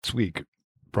This week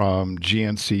from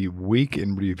GNC Week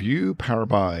in Review, powered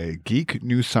by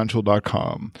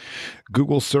GeekNewsCentral.com.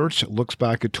 Google Search looks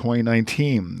back at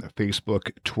 2019.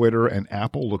 Facebook, Twitter, and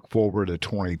Apple look forward to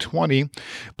 2020.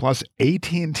 Plus,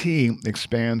 AT&T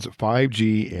expands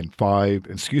 5G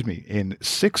in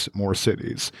 6 more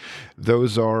cities.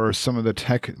 Those are some of the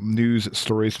tech news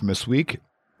stories from this week.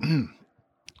 And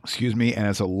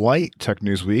it's a light tech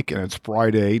news week, and it's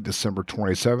Friday, December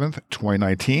 27th,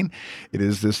 2019.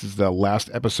 This is the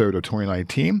last episode of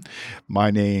 2019.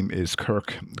 My name is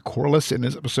Kirk Corliss, and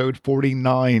this is episode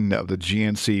 49 of the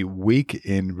GNC Week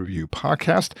in Review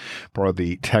podcast, part of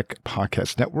the Tech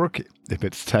Podcast Network. If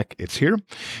it's tech, it's here.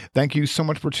 Thank you so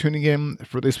much for tuning in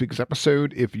for this week's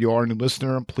episode. If you are a new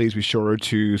listener, please be sure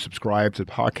to subscribe to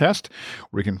the podcast,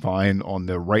 where you can find on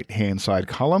the right-hand side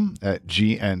column at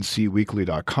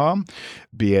gncweekly.com,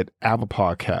 be it Apple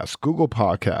Podcasts, Google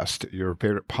Podcast, your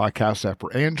favorite podcast app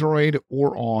for Android,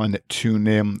 or on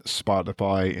TuneIn,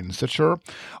 Spotify, and Stitcher.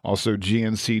 Also,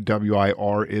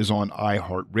 GNCWIR is on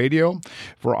iHeartRadio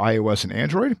for iOS and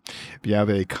Android. If you have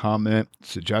a comment,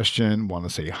 suggestion, want to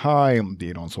say hi,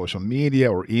 be it on social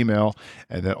media or email,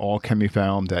 and that all can be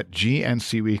found at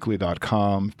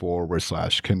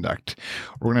gncweekly.com/connect.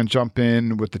 We're going to jump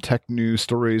in with the tech news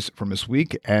stories from this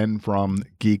week and from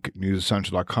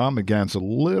GeekNewsCentral.com. Again, it's a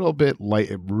little bit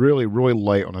light, really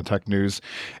light on the tech news.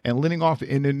 And leading off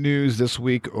in the news this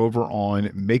week over on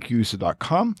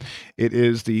MakeUse.com, it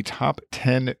is the top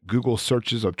 10 Google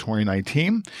searches of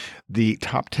 2019. The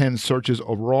top 10 searches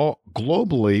overall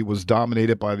globally was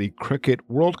dominated by the Cricket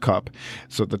World Cup.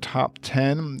 So the top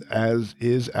 10 as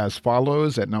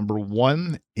follows. At number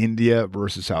 1, India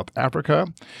versus South Africa.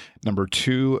 Number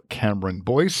 2, Cameron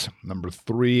Boyce. Number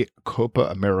 3, Copa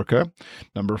America.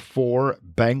 Number 4,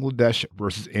 Bangladesh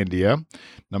versus India.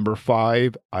 Number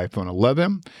 5, iPhone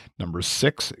 11. Number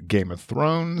 6, Game of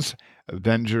Thrones.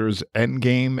 Avengers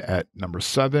Endgame at number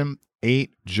 7.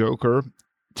 8, Joker.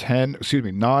 9,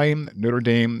 Notre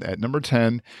Dame at number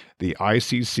 10, the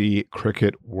ICC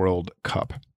Cricket World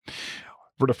Cup.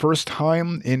 For the first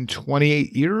time in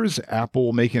 28 years, Apple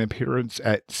will make an appearance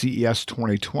at CES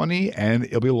 2020, and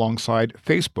it'll be alongside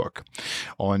Facebook.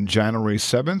 On January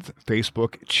 7th,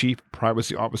 Facebook Chief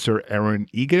Privacy Officer Aaron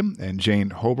Egan and Jane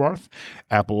Hobarth,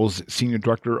 Apple's Senior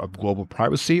Director of Global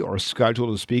Privacy, are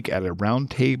scheduled to speak at a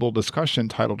roundtable discussion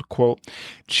titled, quote,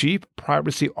 Chief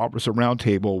Privacy Officer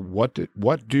Roundtable,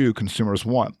 What do consumers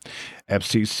want?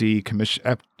 FTC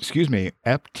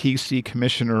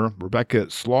Commissioner Rebecca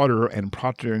Slaughter and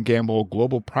Procter & Gamble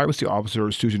Global Privacy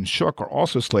Officer Susan Shook are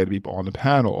also slated to be on the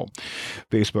panel.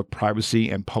 Facebook Privacy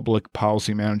and Public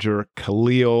Policy Manager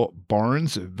Khalil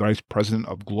Barnes, Vice President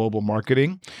of Global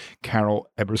Marketing Carol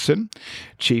Eberson,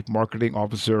 Chief Marketing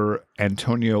Officer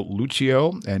Antonio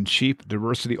Lucio, and Chief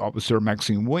Diversity Officer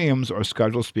Maxine Williams are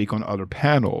scheduled to speak on other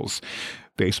panels.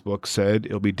 Facebook said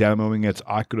it'll be demoing its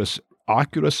Oculus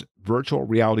virtual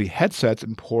reality headsets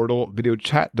and Portal video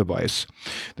chat device.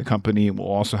 The company will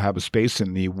also have a space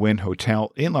in the Wynn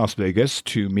Hotel in Las Vegas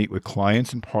to meet with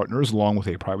clients and partners along with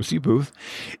a privacy booth.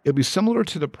 It'll be similar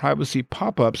to the privacy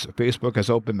pop-ups Facebook has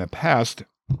opened in the past,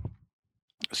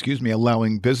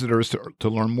 allowing visitors to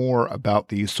learn more about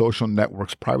the social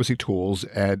network's privacy tools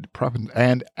and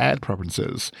ad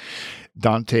preferences.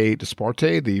 Dante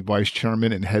Disparte, the vice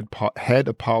chairman and head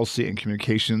of policy and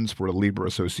communications for the Libra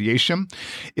Association,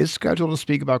 is scheduled to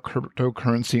speak about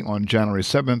cryptocurrency on January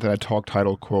 7th at a talk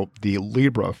titled, quote, The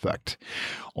Libra Effect.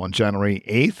 On January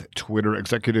 8th, Twitter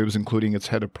executives, including its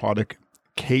head of product,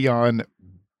 Kayan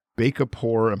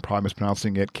Beykapour, I'm probably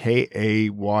mispronouncing it,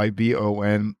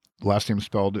 Kaybon, last name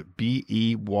spelled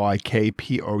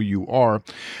Beykpour,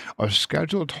 are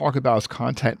scheduled to talk about its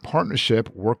content partnership,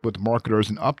 work with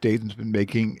marketers, and updates it's been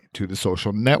making to the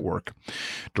social network.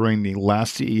 During the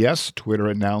last CES, Twitter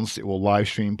announced it will live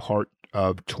stream part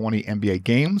of 20 NBA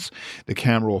games. The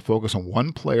camera will focus on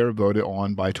one player voted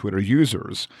on by Twitter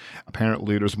users.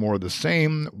 Apparently, there's more of the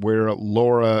same, where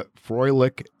Laura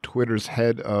Froelich, Twitter's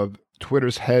head of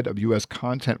U.S.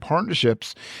 content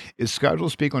partnerships, is scheduled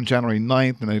to speak on January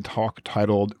 9th in a talk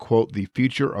titled, quote, The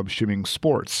Future of Streaming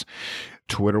Sports.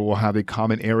 Twitter will have a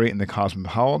common area in the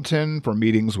Cosmopolitan for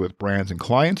meetings with brands and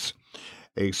clients.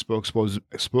 A spokeswoman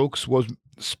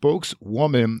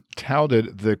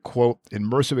touted the, quote,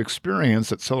 immersive experience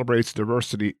that celebrates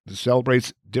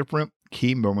different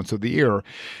key moments of the year.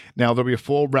 Now, there'll be a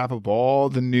full wrap of all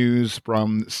the news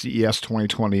from CES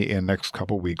 2020 in the next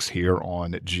couple weeks here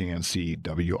on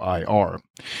GNCWIR.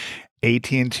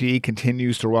 AT&T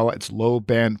continues to roll out its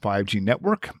low-band 5G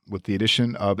network with the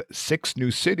addition of 6 new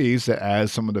cities that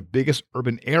adds some of the biggest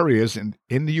urban areas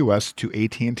in the U.S. to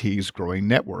AT&T's growing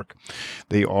network.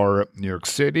 They are New York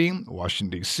City,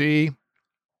 Washington, D.C.,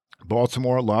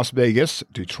 Baltimore, Las Vegas,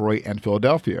 Detroit, and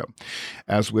Philadelphia.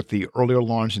 As with the earlier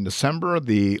launch in December,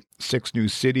 the 6 new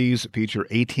cities feature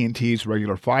AT&T's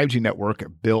regular 5G network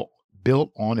built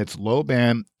on its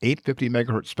low-band 850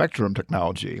 MHz spectrum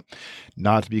technology,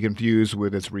 not to be confused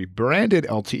with its rebranded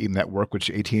LTE network,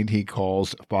 which AT&T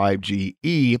calls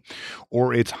 5GE,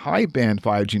 or its high-band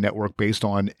 5G network based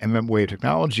on mmWave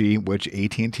technology, which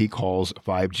AT&T calls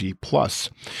 5G Plus.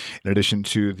 In addition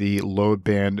to the low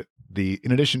band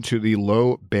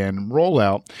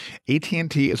rollout,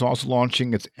 AT&T is also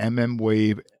launching its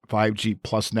mmWave 5G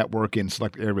Plus network in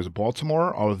select areas of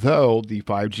Baltimore, although the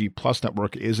 5G Plus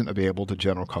network isn't available to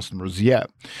general customers yet.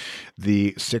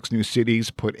 The 6 new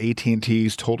cities put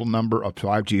AT&T's total number of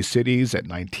 5G cities at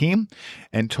 19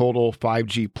 and total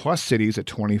 5G Plus cities at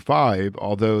 25,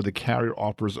 although the carrier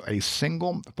offers a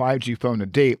single 5G phone to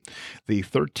date, the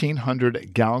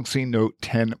 1300 Galaxy Note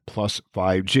 10 Plus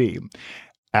 5G.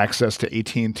 Access to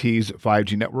AT&T's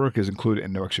 5G network is included at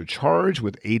no extra charge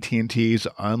with AT&T's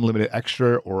Unlimited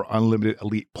Extra or Unlimited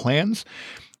Elite plans,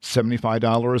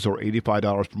 $75 or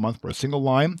 $85 per month for a single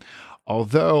line.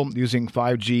 Although using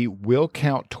 5G will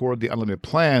count toward the unlimited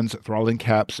plans, throttling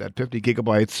caps at 50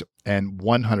 gigabytes and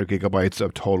 100 gigabytes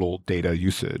of total data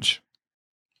usage.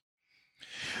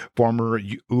 Former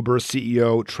Uber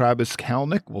CEO Travis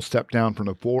Kalanick will step down from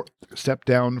the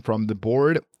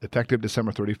board effective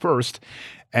December 31st,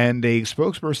 and a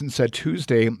spokesperson said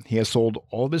Tuesday he has sold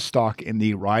all of his stock in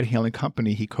the ride-hailing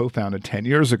company he co-founded 10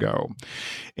 years ago.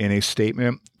 In a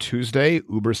statement Tuesday,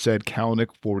 Uber said Kalanick,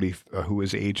 who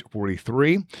is age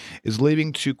 43, is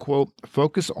leaving to, quote,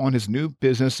 focus on his new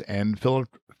business and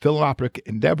philanthropic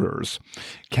endeavors.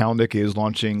 Kalanick is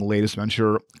launching latest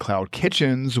venture, Cloud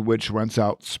Kitchens, which rents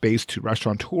out space to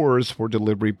restaurateurs for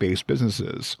delivery-based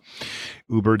businesses.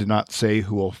 Uber did not say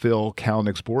who will fill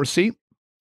Kalanick's board seat.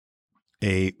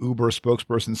 A Uber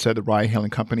spokesperson said the ride-hailing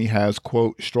company has,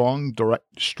 quote, strong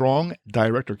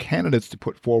director candidates to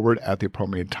put forward at the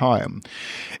appropriate time.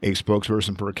 A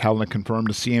spokesperson for Kalanick confirmed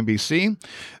to CNBC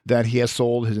that he has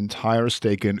sold his entire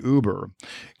stake in Uber.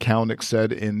 Kalanick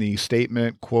said in the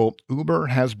statement, quote, Uber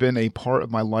has been a part of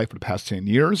my life for the past 10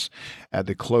 years. At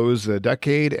the close of the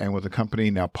decade and with the company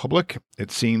now public,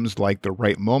 it seems like the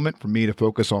right moment for me to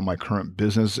focus on my current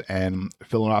business and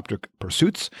philanthropic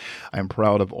pursuits. I am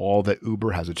proud of all that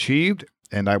Uber has achieved,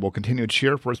 and I will continue to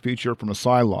cheer for its future from the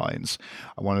sidelines.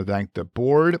 I want to thank the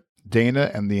board, Dana,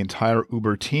 and the entire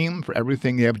Uber team for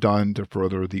everything they have done to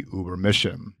further the Uber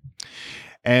mission.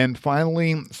 And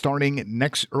finally, starting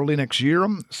early next year,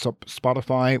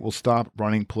 Spotify will stop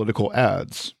running political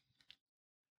ads.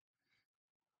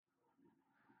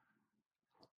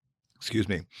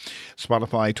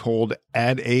 Spotify told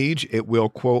Ad Age it will,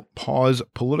 quote, pause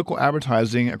political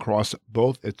advertising across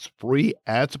both its free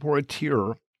ad-supported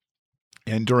tier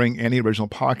and during any original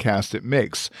podcast it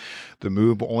makes. The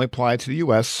move will only apply to the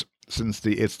U.S., since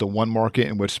it's the one market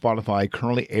in which Spotify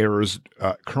currently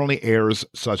airs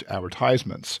such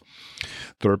advertisements.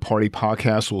 Third-party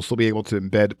podcasts will still be able to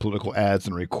embed political ads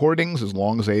in recordings as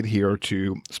long as they adhere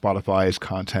to Spotify's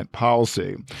content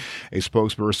policy. A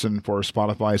spokesperson for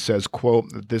Spotify says,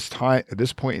 quote, at this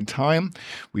point in time,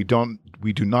 we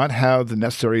do not have the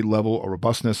necessary level of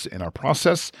robustness in our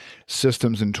process,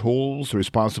 systems, and tools to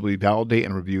responsibly validate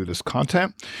and review this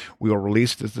content. We will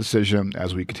release this decision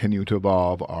as we continue to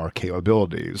evolve our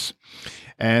capabilities.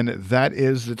 And that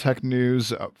is the tech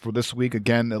news for this week.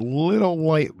 Again, a little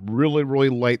light, really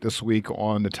light this week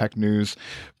on the tech news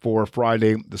for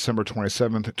Friday, December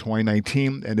 27th,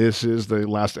 2019. And this is the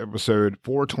last episode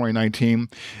for 2019.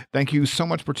 Thank you so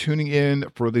much for tuning in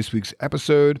for this week's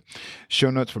episode. Show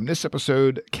notes from this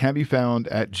episode can be found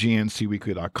at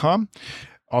gncweekly.com.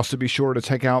 Also, be sure to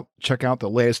check out the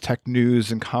latest tech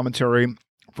news and commentary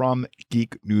from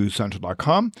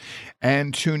geeknewscentral.com,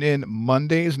 and tune in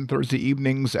Mondays and Thursday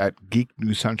evenings at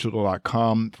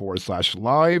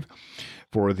geeknewscentral.com/live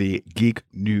for the Geek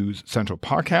News Central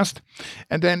podcast.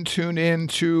 And then tune in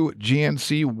to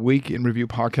GNC Week in Review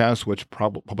podcast, which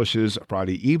publishes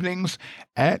Friday evenings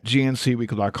at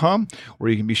gncweekly.com,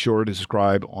 where you can be sure to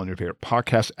subscribe on your favorite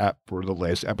podcast app for the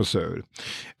latest episode.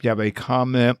 If you have a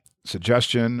comment,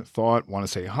 suggestion, thought, want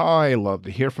to say hi, love to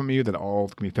hear from you, that all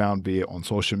can be found via on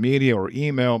social media or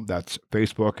email. That's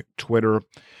Facebook, Twitter,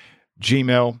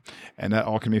 Gmail, and that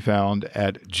all can be found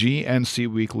at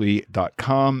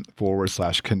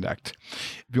gncweekly.com/connect.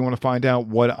 If you want to find out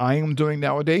what I am doing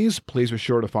nowadays, please be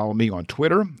sure to follow me on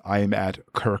Twitter. I am at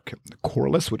Kirk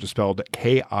Corliss, which is spelled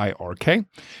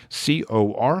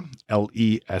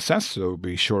KirkCorless. So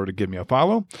be sure to give me a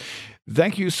follow.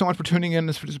 Thank you so much for tuning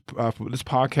in for this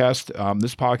podcast.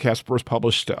 This podcast first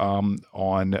published on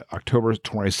October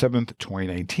 27th,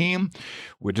 2019,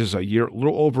 which is a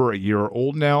little over a year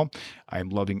old now. I'm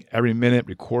loving every minute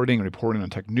recording and reporting on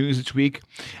tech news each week.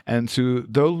 And to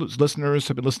those listeners who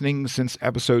have been listening since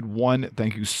episode 1,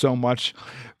 thank you so much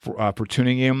for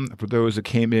tuning in. For those that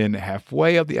came in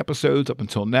halfway of the episodes up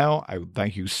until now, I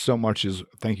thank you so much.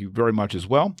 Thank you very much as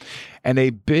well. And a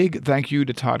big thank you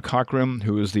to Todd Cochran,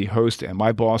 who is the host and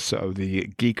my boss of the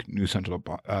Geek News Central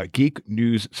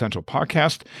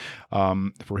podcast,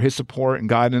 for his support and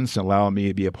guidance and allowing me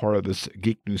to be a part of this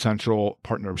Geek News Central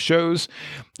partner of shows,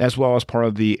 as well as part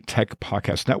of the Tech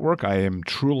Podcast Network. I am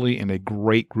truly in a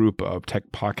great group of tech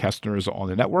podcasters on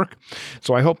the network.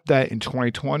 So I hope that in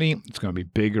 2020, it's going to be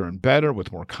bigger and better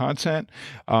with more content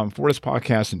for this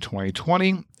podcast in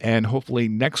 2020. And hopefully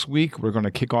next week, we're going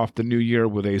to kick off the new year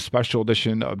with a special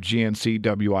edition of GNC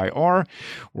WIR,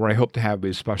 where I hope to have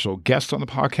a special guest on the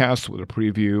podcast with a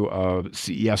preview of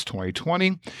CES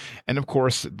 2020. And of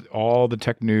course, all the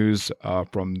tech news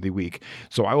from the week.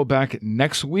 So I will back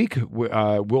next week.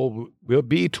 Will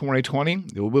be 2020.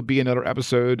 It will be another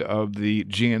episode of the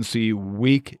GNC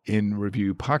Week in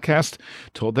Review podcast.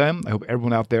 Till then, I hope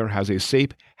everyone out there has a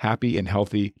safe, happy, and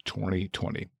healthy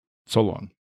 2020. So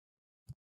long.